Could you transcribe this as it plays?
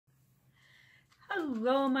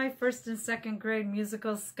Hello, my first and second grade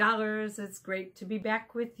musical scholars. It's great to be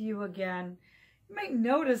back with you again. You might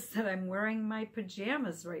notice that I'm wearing my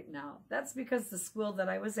pajamas right now. That's because the school that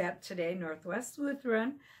I was at today, Northwest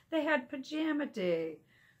Lutheran, they had pajama day.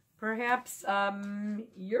 Perhaps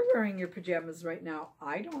you're wearing your pajamas right now.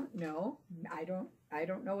 I don't know. I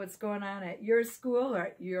don't know what's going on at your school or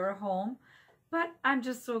at your home. But I'm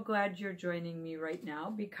just so glad you're joining me right now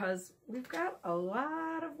because we've got a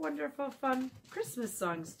lot of wonderful, fun Christmas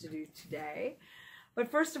songs to do today. But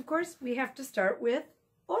first, of course, we have to start with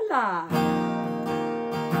Hola.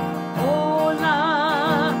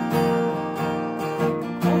 Hola.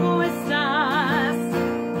 ¿Cómo estás?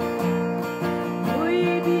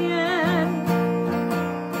 Muy bien.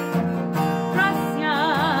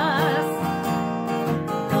 Gracias.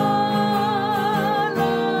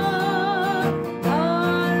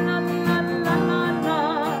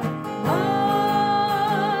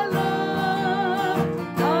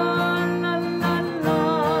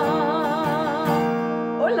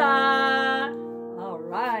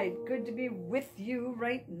 Good to be with you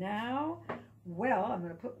right now. Well, I'm going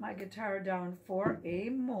to put my guitar down for a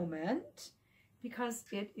moment because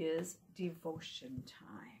it is devotion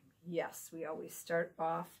time. Yes, we always start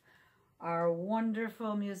off our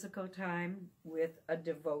wonderful musical time with a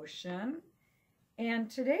devotion. And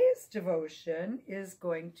today's devotion is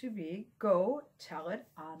going to be Go Tell It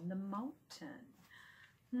on the Mountain.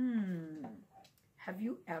 Have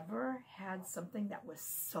you ever had something that was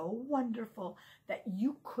so wonderful that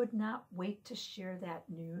you could not wait to share that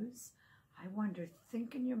news? I wonder,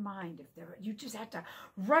 think in your mind if you just had to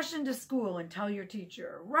rush into school and tell your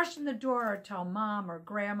teacher, or rush in the door or tell mom or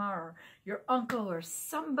grandma or your uncle or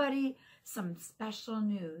somebody some special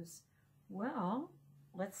news. Well,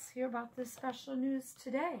 let's hear about this special news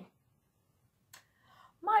today.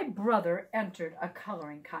 My brother entered a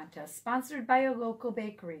coloring contest sponsored by a local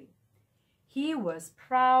bakery. He was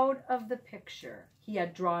proud of the picture he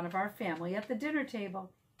had drawn of our family at the dinner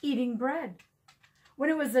table, eating bread. When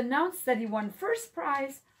it was announced that he won first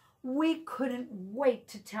prize, we couldn't wait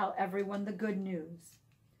to tell everyone the good news.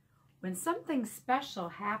 When something special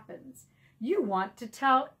happens, you want to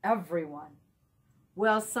tell everyone.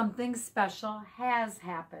 Well, something special has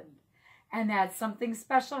happened, and that something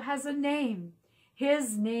special has a name.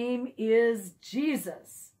 His name is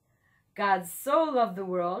Jesus. God so loved the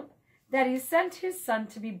world that he sent his son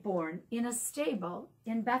to be born in a stable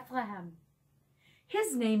in Bethlehem.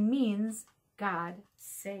 His name means God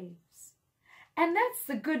saves. And that's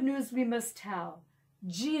the good news we must tell.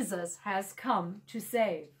 Jesus has come to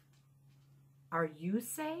save. Are you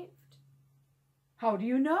saved? How do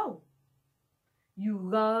you know? You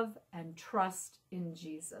love and trust in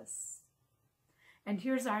Jesus. And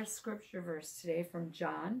here's our scripture verse today from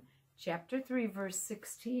John chapter 3, verse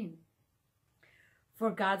 16. For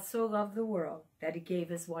God so loved the world that he gave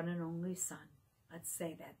his one and only son. Let's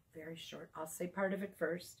say that very short. I'll say part of it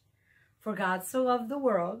first. For God so loved the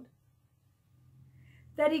world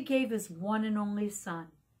that he gave his one and only son.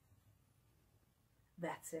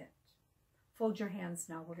 That's it. Fold your hands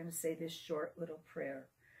now. We're going to say this short little prayer.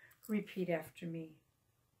 Repeat after me.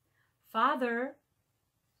 Father,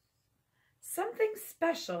 something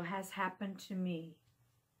special has happened to me.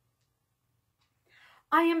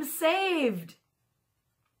 I am saved.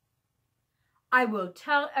 I will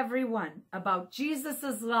tell everyone about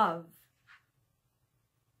Jesus' love.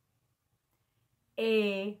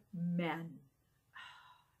 Amen.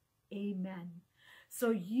 Amen.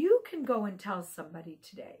 So you can go and tell somebody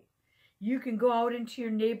today. You can go out into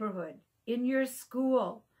your neighborhood, in your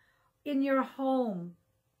school, in your home,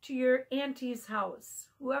 to your auntie's house,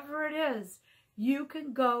 whoever it is. You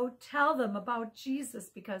can go tell them about Jesus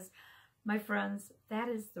because, my friends, that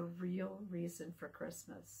is the real reason for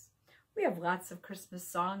Christmas. We have lots of Christmas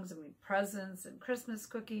songs and we have presents and Christmas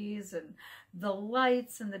cookies and the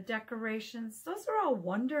lights and the decorations. Those are all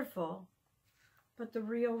wonderful. But the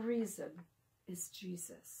real reason is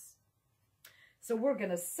Jesus. So we're going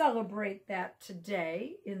to celebrate that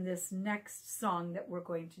today in this next song that we're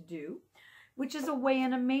going to do, which is Away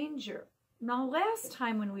in a Manger. Now, last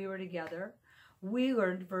time when we were together, we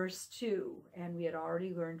learned verse 2, and we had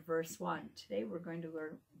already learned verse 1. Today we're going to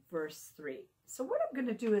learn verse 3. So what I'm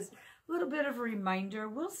going to do is a little bit of a reminder.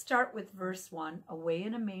 We'll start with verse 1, away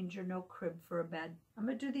in a manger, no crib for a bed. I'm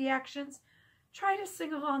going to do the actions. Try to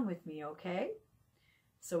sing along with me, okay?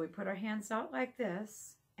 So we put our hands out like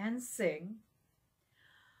this and sing.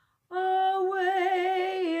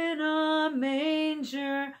 Away in a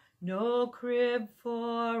manger, no crib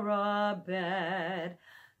for a bed.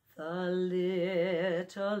 The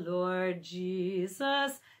little Lord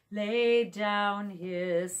Jesus lay down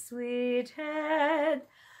his sweet head.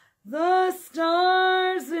 The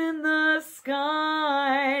stars in the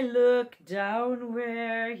sky look down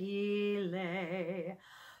where he lay.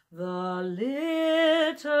 The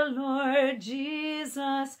little Lord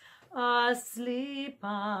Jesus asleep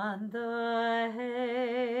on the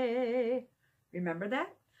hay. Remember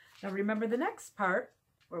that? Now remember the next part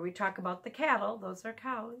where we talk about the cattle. Those are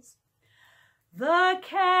cows. The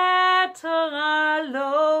cattle are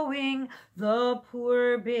lowing, the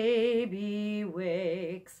poor baby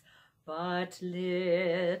wakes, but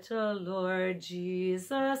little Lord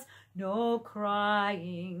Jesus no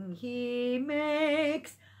crying he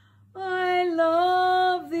makes. I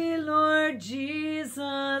love thee, Lord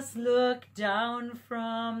Jesus, look down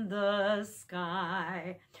from the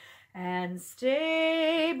sky, and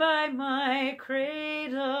stay by my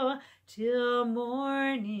cradle till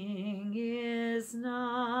morning is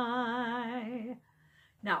nigh.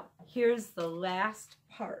 Now, here's the last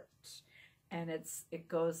part, and it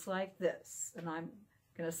goes like this, and I'm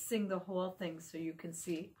going to sing the whole thing so you can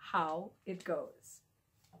see how it goes.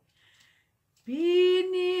 Be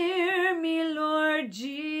near me, Lord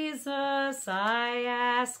Jesus, I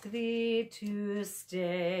ask thee to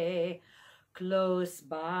stay close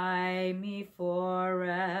by me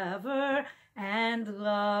forever, and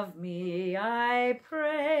love me, I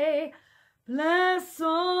pray. Bless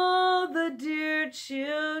all the dear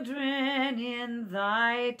children in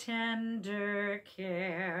thy tender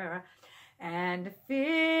care, and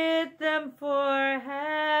fit them for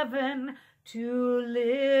heaven to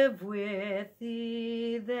live with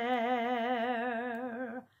thee there.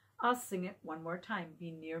 I'll sing it one more time.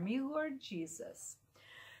 Be near me, Lord Jesus.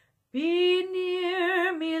 Be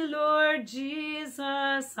near me, Lord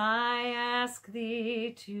Jesus, I ask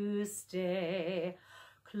thee to stay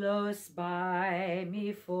close by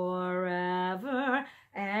me forever,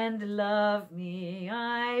 and love me,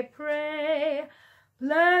 I pray.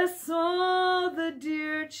 Bless all the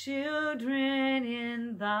dear children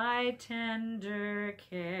in thy tender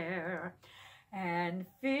care, and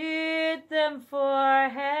fit them for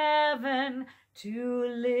heaven to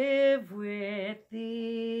live with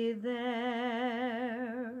thee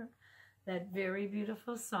there. That very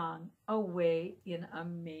beautiful song, Away in a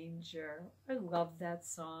Manger. I love that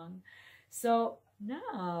song. So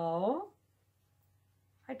now,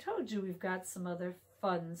 I told you we've got some other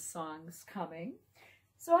fun songs coming.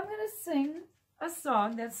 So I'm going to sing a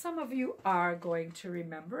song that some of you are going to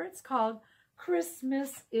remember. It's called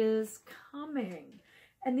Christmas is Coming.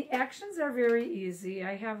 And the actions are very easy.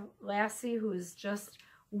 I have Lassie who is just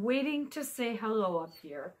waiting to say hello up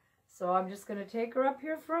here. So I'm just going to take her up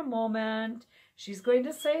here for a moment. She's going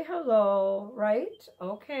to say hello, right?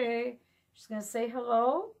 Okay. She's going to say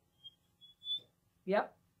hello.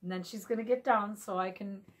 Yep. And then she's going to get down so I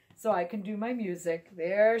can do my music.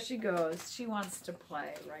 There she goes. She wants to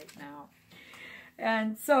play right now.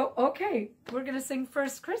 And so, okay, we're going to sing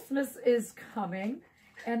first Christmas is Coming.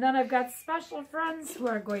 And then I've got special friends who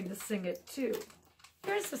are going to sing it too.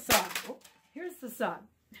 Here's the song. Oh, here's the song.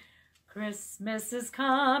 Christmas is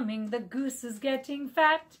coming, the goose is getting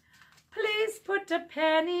fat. Please put a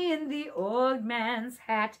penny in the old man's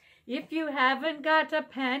hat. If you haven't got a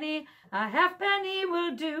penny, a halfpenny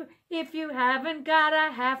will do. If you haven't got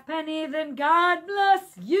a halfpenny, then God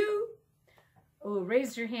bless you. Oh,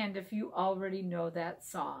 raise your hand if you already know that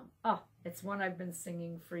song. Oh, it's one I've been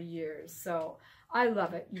singing for years, so I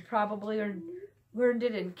love it. You probably learned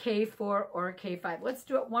it in K4 or K5. Let's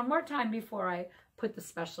do it one more time before I put the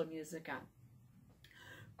special music on.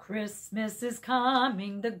 Christmas is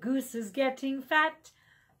coming, the goose is getting fat.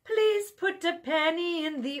 Please put a penny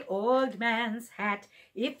in the old man's hat.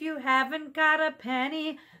 If you haven't got a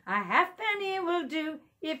penny, a halfpenny will do.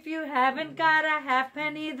 If you haven't got a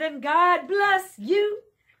halfpenny, then God bless you.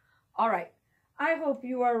 All right, I hope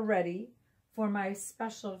you are ready for my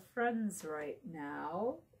special friends right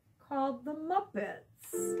now called the Muppets.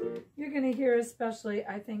 You're going to hear especially,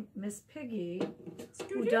 I think, Miss Piggy,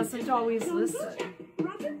 who doesn't always listen.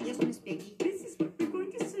 Yes, Miss Piggy. This is what we're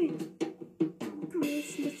going to sing.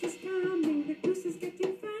 Christmas is coming, the goose is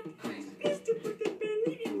getting fat. Please to put a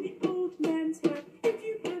penny in the old man's hat. If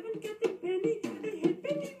you haven't got a penny, a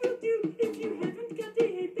halfpenny will do. If you haven't got a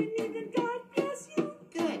halfpenny, then God bless you.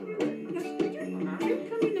 Good. You're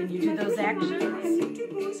coming up. You do those actions? And the two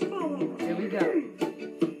boys follow. Here we go.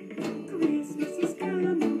 Christmas is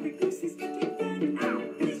coming, the goose is getting fat.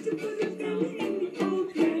 Please to put a penny in the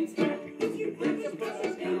old man's hat. If you haven't got a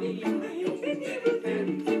penny, a halfpenny will do.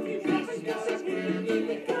 If you haven't got a penny,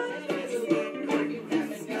 then God bless you.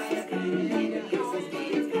 Christmas is coming, the goose is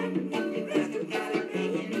getting fat. Please to put a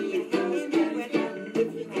penny in the old man's hat. If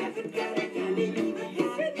you haven't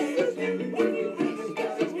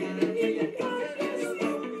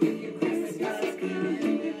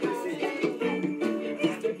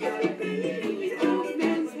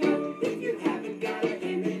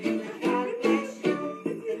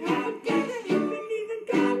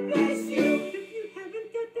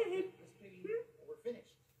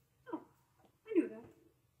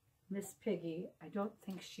don't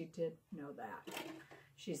think she did know that.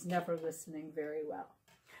 She's never listening very well.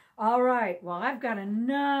 All right, well, I've got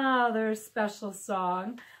another special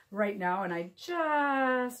song right now, and I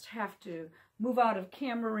just have to move out of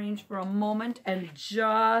camera range for a moment and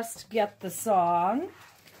just get the song.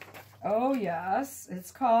 Oh, yes,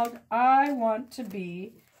 it's called I Want to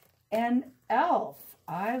Be an Elf.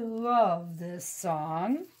 I love this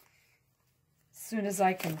song. As soon as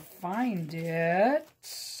I can find it.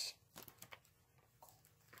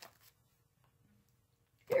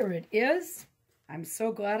 Here it is. I'm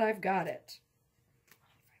so glad I've got it.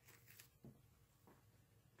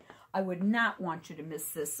 I would not want you to miss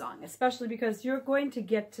this song, especially because you're going to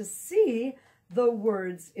get to see the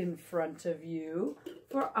words in front of you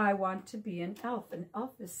for I Want to Be an Elf. An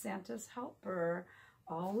elf is Santa's helper,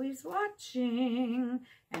 always watching,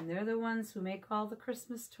 and they're the ones who make all the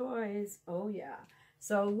Christmas toys. Oh, yeah.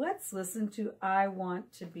 So let's listen to I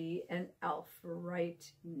Want to Be an Elf right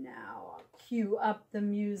now. I'll cue up the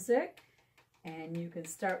music, and you can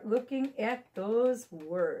start looking at those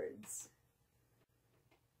words.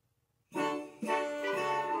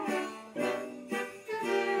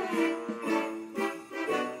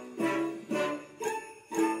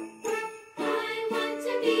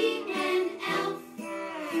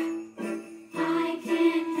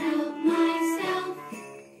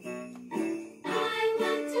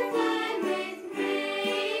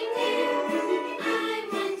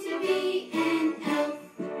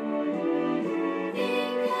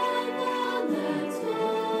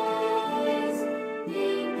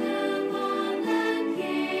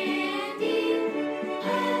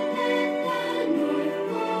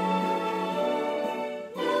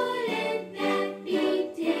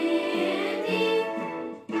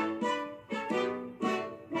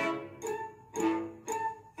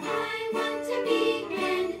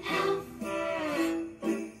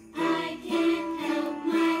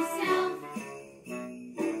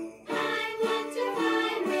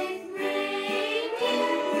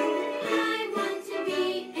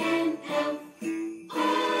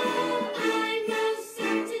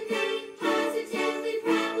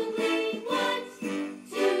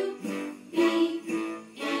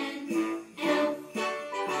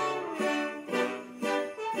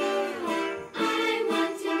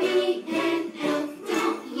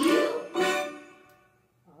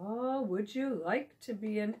 Would you like to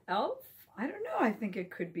be an elf? I don't know. I think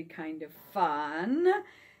it could be kind of fun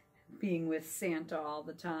being with Santa all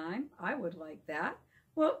the time. I would like that.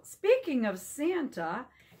 Well, speaking of Santa,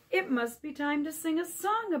 it must be time to sing a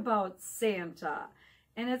song about Santa.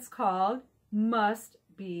 And it's called Must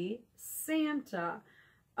Be Santa.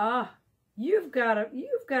 You've got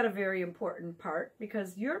a very important part,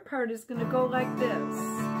 because your part is going to go like this.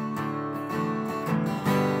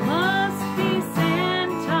 Must be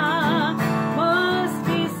Santa, must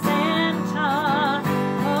be Santa,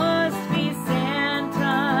 must be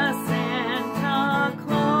Santa, Santa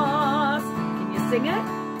Claus. Can you sing it?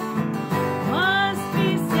 Must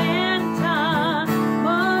be Santa,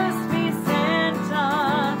 must be Santa,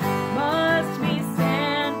 must be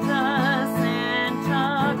Santa, Santa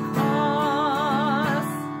Claus.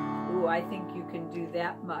 Ooh, I think you can do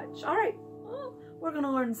that much. All right. We're going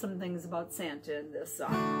to learn some things about Santa in this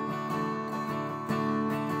song.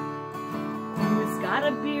 Who's got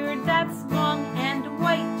a beard that's long and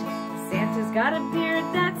white? Santa's got a beard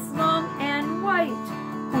that's long and white.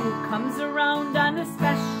 Who comes around on a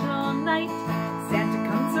special night? Santa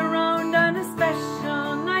comes around on a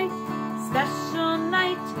special night. Special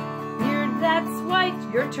night. Beard that's white.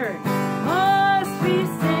 Your turn. Must be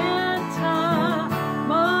Santa.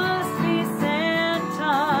 Must be Santa.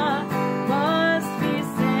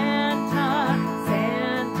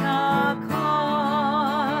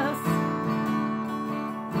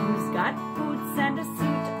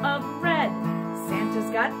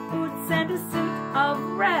 Got boots and a suit of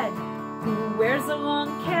red. Who wears a long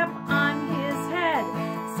cap on his head?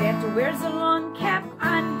 Santa wears a long cap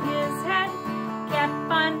on his head. Cap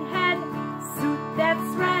on head, suit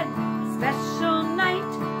that's red. Special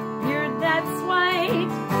night, beard that's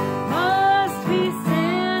white. Must be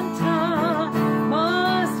Santa,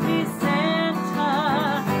 must be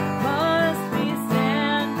Santa, must be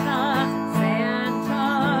Santa,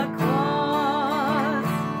 Santa Claus.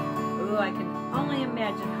 Oh, I can only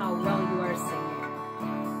imagine how well you are singing.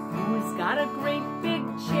 Who's got a great big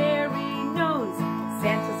cherry nose?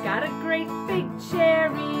 Santa's got a great big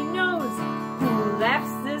cherry nose. Who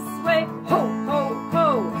laughs this way? Ho, ho,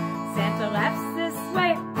 ho. Santa laughs this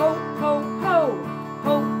way. Ho, ho, ho.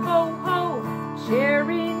 Ho, ho, ho.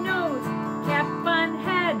 Cherry nose, cap on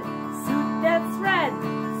head, suit that's red.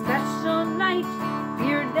 Special night,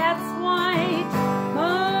 beard that's white.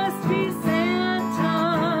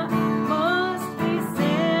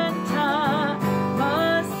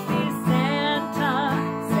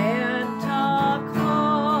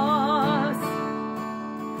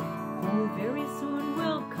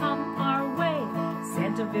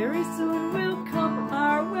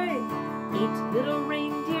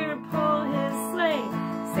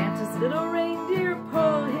 little reindeer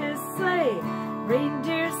pull his sleigh.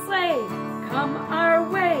 Reindeer sleigh, come our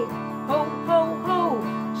way. Ho, ho, ho,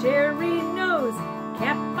 cherry nose,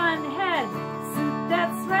 cap on head, suit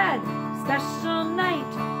that's red, special night,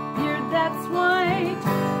 beard that's white.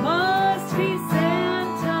 Must be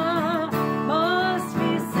Santa, must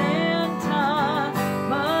be Santa,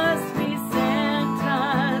 must be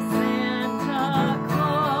Santa, Santa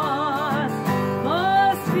Claus.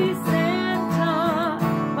 Must be Santa,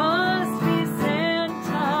 must be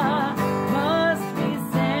Santa, must be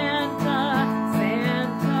Santa,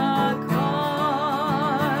 Santa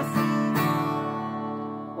Claus.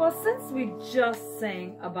 Well, since we just sang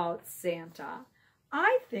about Santa,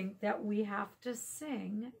 I think that we have to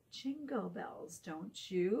sing Jingle Bells, don't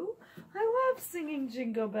you? I love singing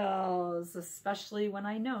Jingle Bells, especially when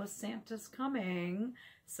I know Santa's coming.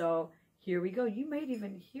 So here we go. You might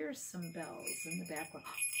even hear some bells in the background.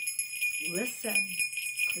 Listen.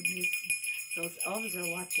 Those elves are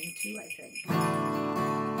watching too, I think.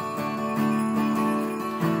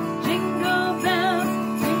 Jingle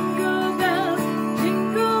bells, jingle bells,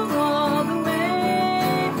 jingle all the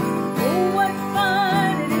way. Oh, what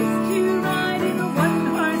fun it is to ride in a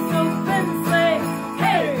one-horse open sleigh.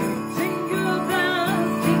 Hey! Jingle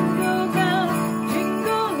bells,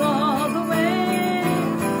 jingle all the way.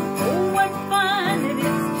 Oh, what fun it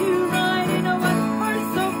is to ride in a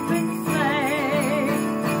one-horse open sleigh.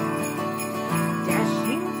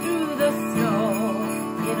 Dashing through the snow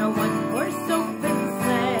in a one-horse open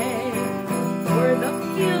sleigh. O'er the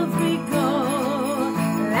fields we go,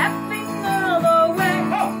 laughing all the way.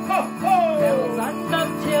 Ho, ho, ho! Bells on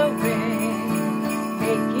dovetail ring,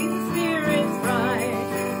 making spirits bright.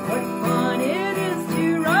 What fun it is to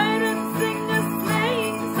ride and sing a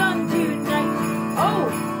sleighing song tonight. Oh,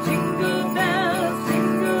 jingle bells,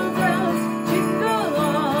 jingle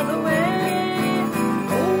all the way.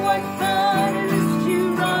 Oh, what fun it is to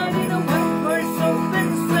ride in a one-horse open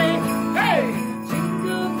sleigh. Hey!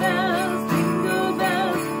 Jingle bells, jingle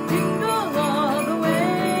all the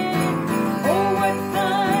way. Oh, what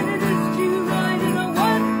fun it is to ride in a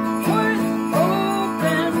one-horse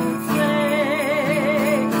open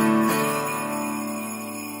sleigh.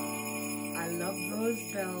 I love those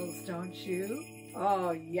bells, don't you?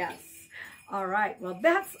 Oh, yes. All right, well,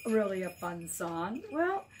 that's really a fun song.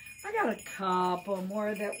 Well, I got a couple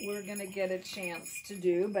more that we're going to get a chance to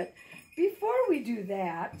do, but before we do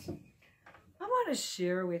that, I want to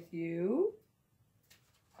share with you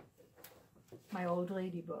my old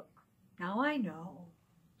lady book. Now, I know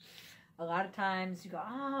a lot of times you go,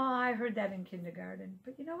 oh, I heard that in kindergarten.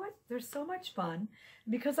 But you know what? There's so much fun.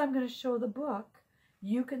 Because I'm going to show the book,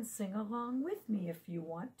 you can sing along with me if you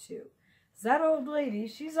want to. That old lady,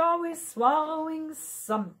 she's always swallowing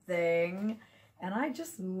something. And I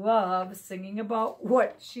just love singing about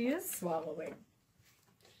what she is swallowing.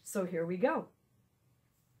 So here we go.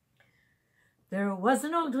 There was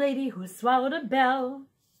an old lady who swallowed a bell.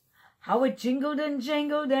 How it jingled and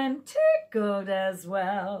jangled and tickled as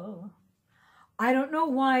well. I don't know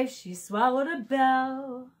why she swallowed a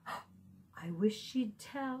bell. I wish she'd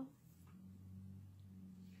tell.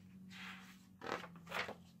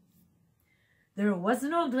 There was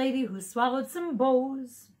an old lady who swallowed some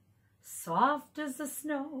bows. Soft as the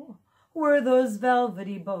snow were those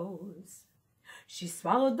velvety bows. She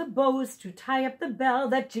swallowed the bows to tie up the bell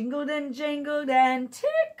that jingled and jangled and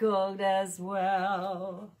tickled as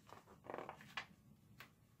well.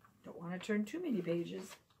 Don't want to turn too many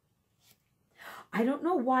pages. I don't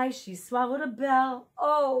know why she swallowed a bell.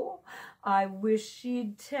 Oh, I wish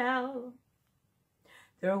she'd tell.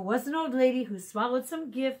 There was an old lady who swallowed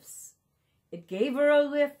some gifts. It gave her a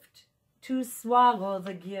lift to swallow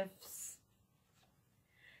the gifts.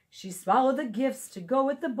 She swallowed the gifts to go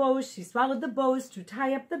with the bows. She swallowed the bows to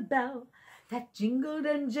tie up the bell that jingled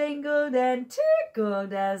and jangled and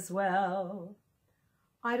tickled as well.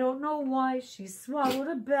 I don't know why she swallowed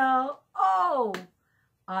a bell. Oh,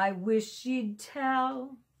 I wish she'd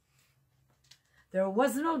tell. There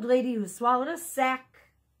was an old lady who swallowed a sack.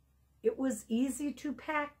 It was easy to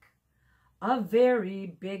pack, a very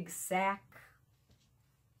big sack.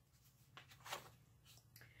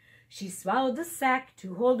 She swallowed the sack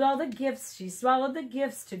to hold all the gifts. She swallowed the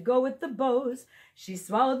gifts to go with the bows. She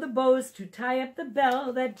swallowed the bows to tie up the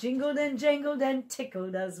bell that jingled and jangled and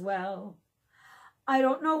tickled as well. I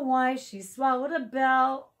don't know why she swallowed a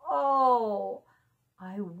bell. Oh,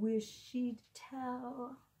 I wish she'd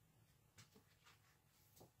tell.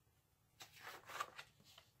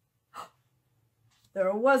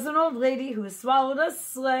 There was an old lady who swallowed a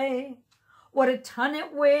sleigh. What a ton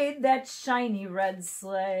it weighed, that shiny red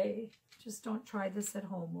sleigh. Just don't try this at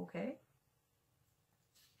home, okay?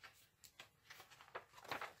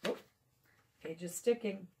 page is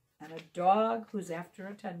sticking, and a dog who's after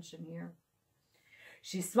attention here.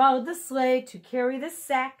 She swallowed the sleigh to carry the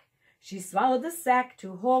sack. She swallowed the sack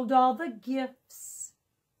to hold all the gifts.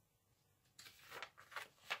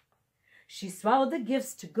 She swallowed the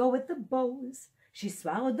gifts to go with the bows. She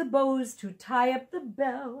swallowed the bows to tie up the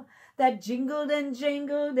bell that jingled and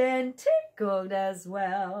jangled and tinkled as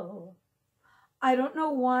well. I don't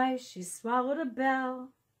know why she swallowed a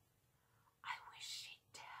bell. I wish she'd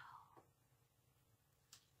tell.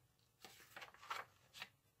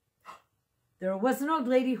 There was an old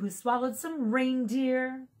lady who swallowed some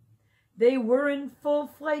reindeer. They were in full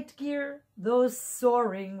flight gear, those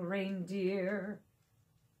soaring reindeer.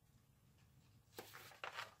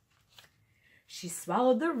 She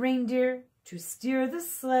swallowed the reindeer to steer the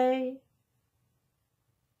sleigh.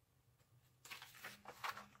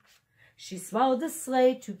 She swallowed the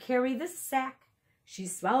sleigh to carry the sack. She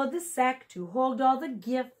swallowed the sack to hold all the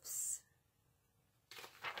gifts.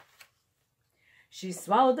 She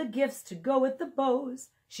swallowed the gifts to go with the bows.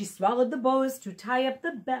 She swallowed the bows to tie up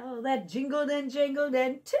the bell that jingled and jangled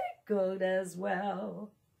and tinkled as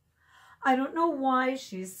well. I don't know why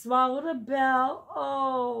she swallowed a bell.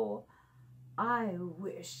 Oh, I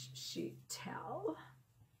wish she'd tell.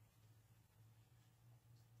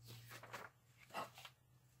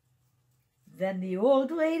 Then the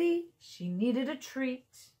old lady, she needed a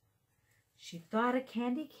treat. She thought a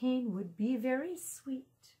candy cane would be very sweet.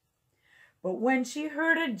 But when she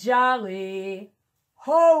heard a jolly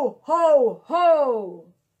ho, ho,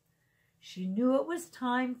 ho, she knew it was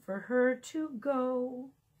time for her to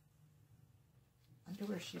go. I wonder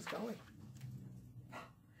where she's going.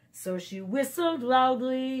 So she whistled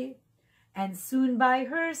loudly, and soon by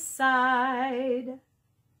her side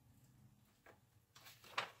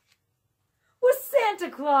was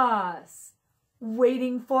Santa Claus,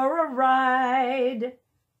 waiting for a ride.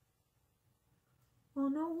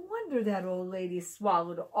 Well, no wonder that old lady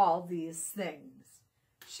swallowed all these things.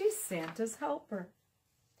 She's Santa's helper.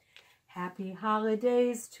 Happy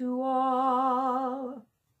holidays to all.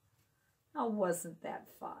 Now, wasn't that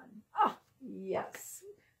fun? Oh, yes.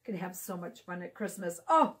 Could have so much fun at Christmas.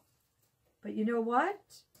 Oh, but you know what?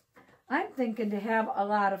 I'm thinking to have a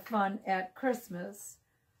lot of fun at Christmas.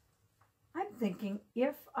 I'm thinking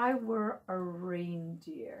if I were a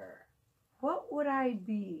reindeer, what would I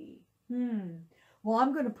be? Well,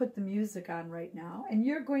 I'm going to put the music on right now, and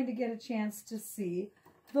you're going to get a chance to see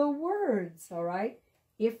the words, all right?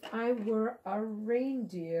 If I were a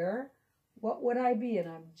reindeer, what would I be? And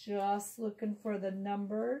I'm just looking for the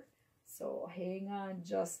number. So hang on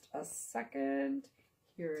just a second.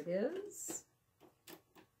 Here it is.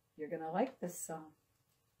 You're going to like this song.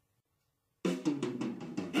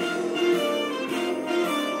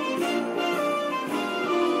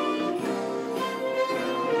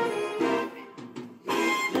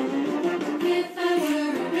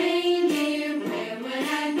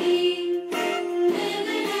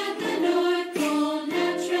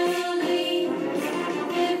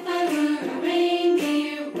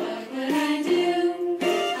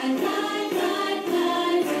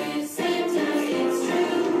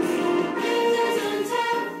 There's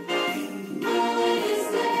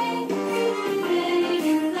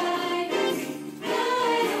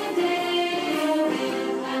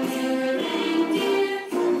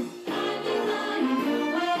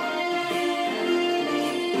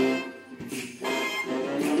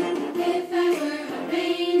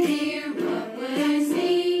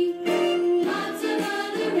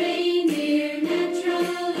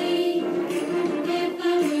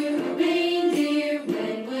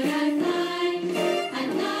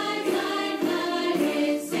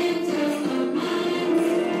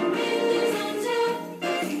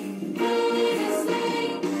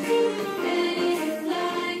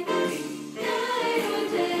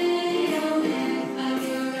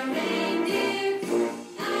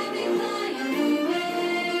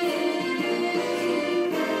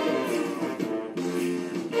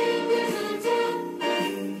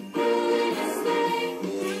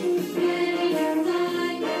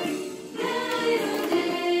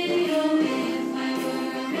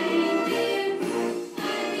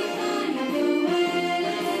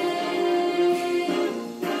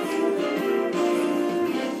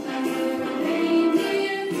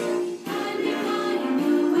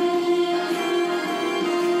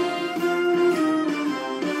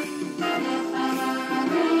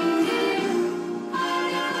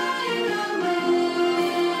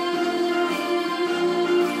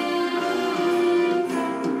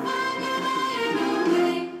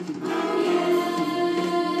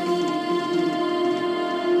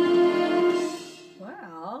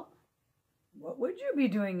you be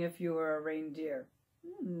doing if you were a reindeer?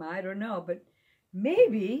 I don't know, but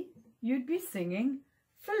maybe you'd be singing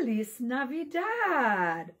Feliz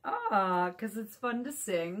Navidad. Because it's fun to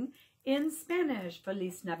sing in Spanish.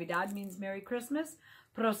 Feliz Navidad means Merry Christmas,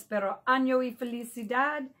 Prospero Año y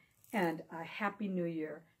Felicidad, and a Happy New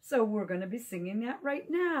Year. So we're going to be singing that right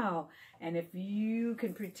now. And if you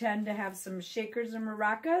can pretend to have some shakers or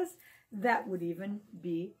maracas, that would even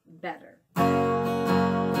be better.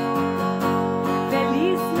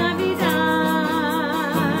 Feliz Navidad,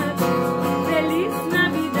 Feliz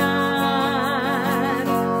Navidad,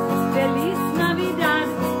 Feliz Navidad,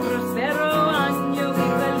 Prospero Año y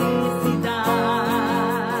Felicidad.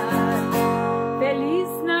 Feliz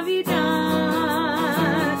Navidad,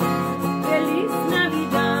 Feliz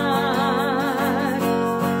Navidad,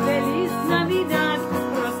 Feliz Navidad,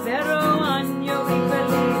 Prospero Año y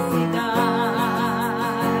Felicidad.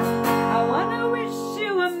 I want to wish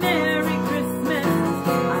you a Merry Christmas.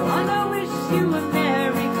 I want to wish you a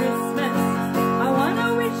Merry Christmas. I want to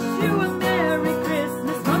wish you a Merry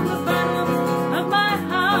Christmas from the bottom of my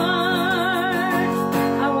heart.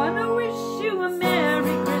 I want to wish you a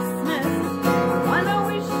Merry Christmas. I want to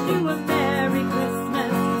wish you a Merry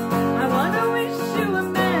Christmas. I want to wish you a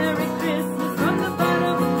Merry Christmas from the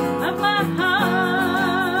bottom of my heart.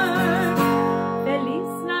 Feliz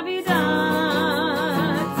Navidad,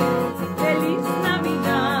 Feliz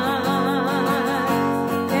Navidad,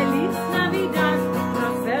 Feliz Navidad,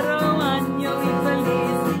 Prospero Año y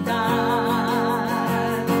Felicidad.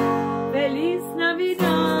 Feliz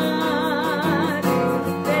Navidad,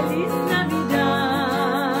 Feliz Navidad,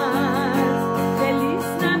 Feliz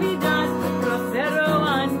Navidad, Prospero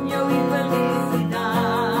Año y Felicidad.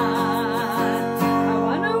 I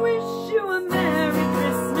want to wish you a Merry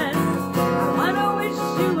Christmas. I want to wish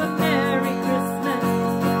you a Merry Christmas.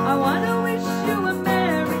 I want to wish you a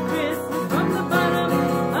Merry Christmas from the bottom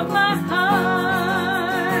of my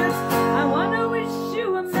heart. I want to wish you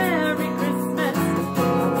a Merry Christmas.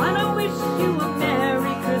 I want to wish you a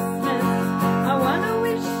Merry Christmas. I want to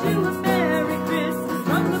wish you a Merry Christmas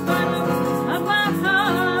from the bottom of my heart.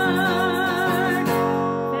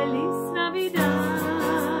 Feliz Navidad,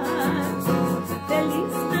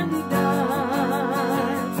 Feliz Navidad,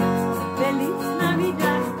 Feliz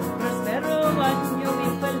Navidad, Prospero Año y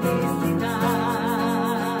Felicidad.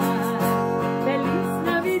 Feliz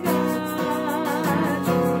Navidad,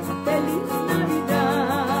 Feliz Navidad,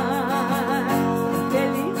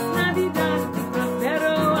 Feliz Navidad,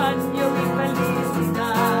 Prospero Año y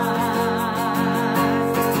Felicidad.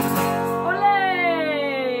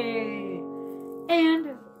 Ole! And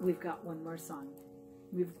we've got one more song.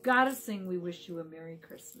 We've got to sing We Wish You a Merry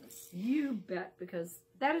Christmas. You bet, because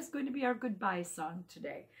that is going to be our goodbye song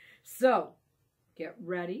today. So, get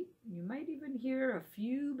ready. You might even hear a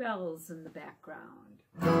few bells in the background.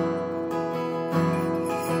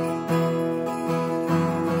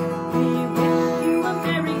 We wish you a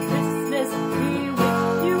Merry Christmas. We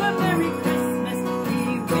wish you a Merry Christmas.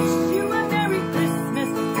 We wish you a Merry Christmas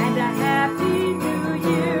and a Happy New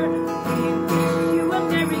Year. We wish you a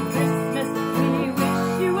Merry Christmas. We wish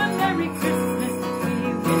you a Merry Christmas. We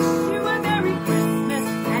wish you a Merry Christmas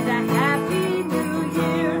and a Happy New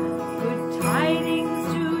Year. Good tidings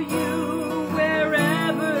to you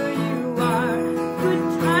wherever you are. Good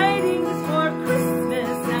tidings for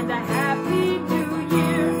Christmas and a Happy New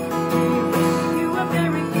Year. We wish you a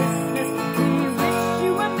Merry Christmas. We wish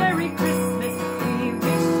you a Merry Christmas. We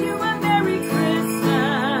wish you a Merry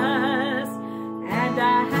Christmas and a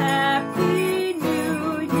Happy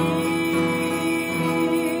New Year.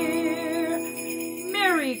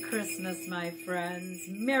 Merry Christmas, my friends.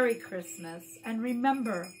 Merry Christmas. And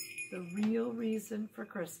remember, the real reason for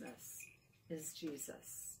Christmas is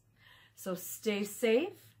Jesus. So stay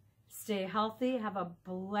safe, stay healthy, have a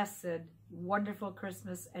blessed, wonderful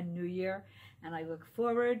Christmas and New Year. And I look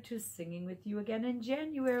forward to singing with you again in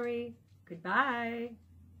January. Goodbye.